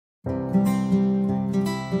Hello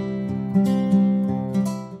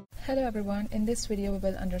everyone, in this video we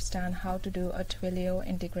will understand how to do a Twilio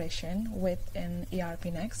integration within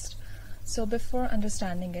ERPNext. So before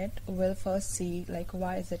understanding it, we'll first see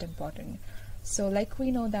why is it important. So like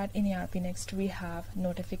we know that in ERPNext we have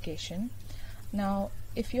notification. Now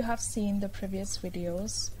if you have seen the previous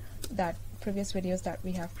videos that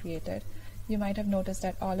we have created, you might have noticed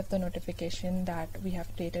that all of the notification that we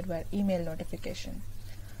have created were email notification.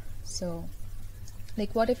 So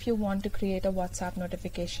what if you want to create a WhatsApp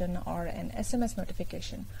notification or an SMS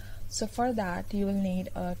notification? So for that you will need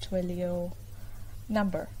a Twilio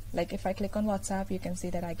number. Like if I click on WhatsApp, you can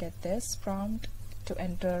see that I get this prompt to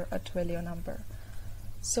enter a Twilio number.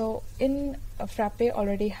 So in Frappe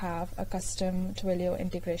already have a custom Twilio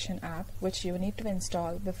integration app which you need to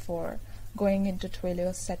install before going into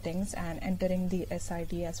Twilio settings and entering the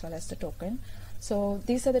SID as well as the token. So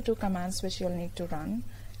these are the two commands which you'll need to run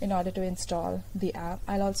in order to install the app.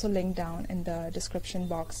 I'll also link down in the description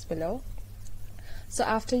box below. So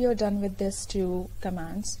after you're done with these two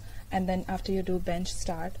commands, and then after you do bench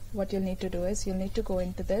start, what you'll need to do is you'll need to go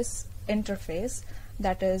into this interface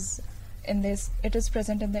that is in this, it is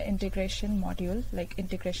present in the integration module, like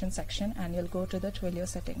integration section, and you'll go to the Twilio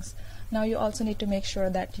settings. Now you also need to make sure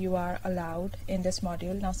that you are allowed in this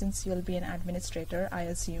module. Now since you'll be an administrator, I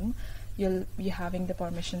assume you'll be having the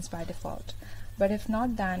permissions by default. But if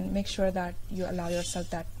not, then make sure that you allow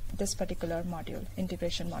yourself this particular module,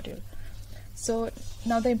 integration module. So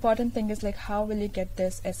now the important thing is how will you get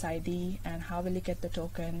this SID, and how will you get the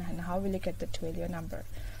token, and how will you get the Twilio number.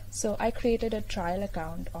 So I created a trial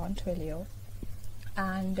account on Twilio,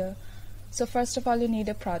 and so first of all you need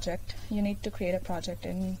a project. You need to create a project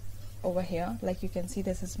in over here. Like you can see,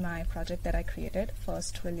 this is my project that I created,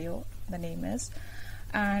 First Twilio, the name is,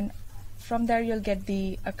 and from there you'll get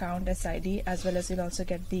the account SID as well as you'll also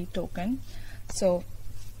get the token. So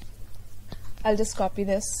I'll just copy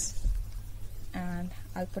this and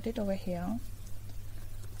I'll put it over here,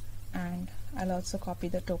 and I'll also copy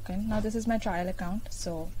the token. Now this is my trial account,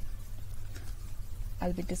 so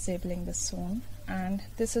I'll be disabling this soon. And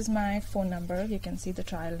this is my phone number. You can see the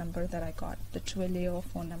trial number that I got, the Twilio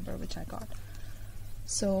phone number which I got.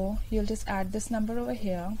 So you'll just add this number over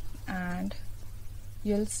here and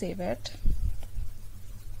you'll save it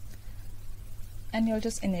and you'll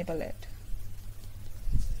just enable it.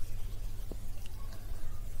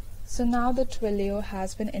 So now the Twilio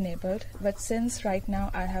has been enabled, but since right now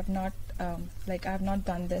I have not I have not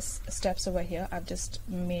done this steps over here, I've just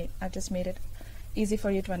made it easy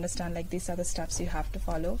for you to understand, these are the steps you have to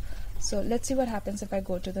follow. So let's see what happens if I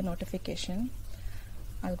go to the notification.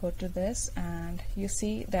 I'll go to this and you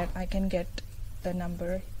see that I can get the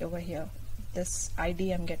number over here, this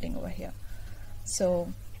ID I'm getting over here.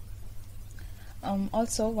 So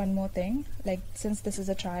also one more thing, since this is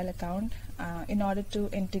a trial account, in order to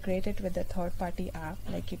integrate it with the third-party app,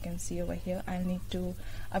 like you can see over here, I'll need to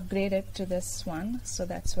upgrade it to this one. So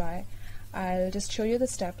that's why I'll just show you the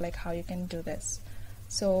step how you can do this.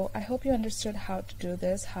 So I hope you understood how to do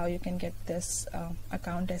this, how you can get this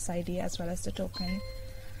account SID as well as the token.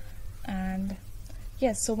 And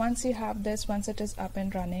yes, so once you have this, once it is up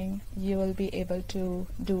and running, you will be able to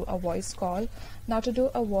do a voice call. Now to do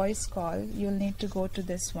a voice call, you'll need to go to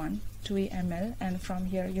this one, TWIML, and from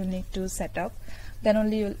here you'll need to set up. Then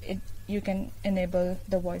only you can enable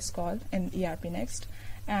the voice call in ERPNext.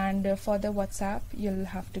 And for the WhatsApp, you'll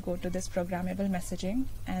have to go to this programmable messaging,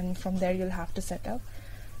 and from there you'll have to set up.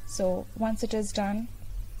 So once it is done,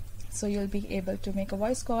 so you'll be able to make a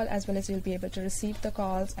voice call as well as you'll be able to receive the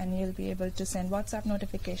calls, and you'll be able to send WhatsApp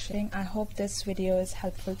notification. I hope this video is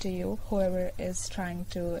helpful to you, whoever is trying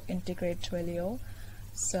to integrate Twilio.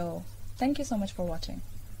 So thank you so much for watching.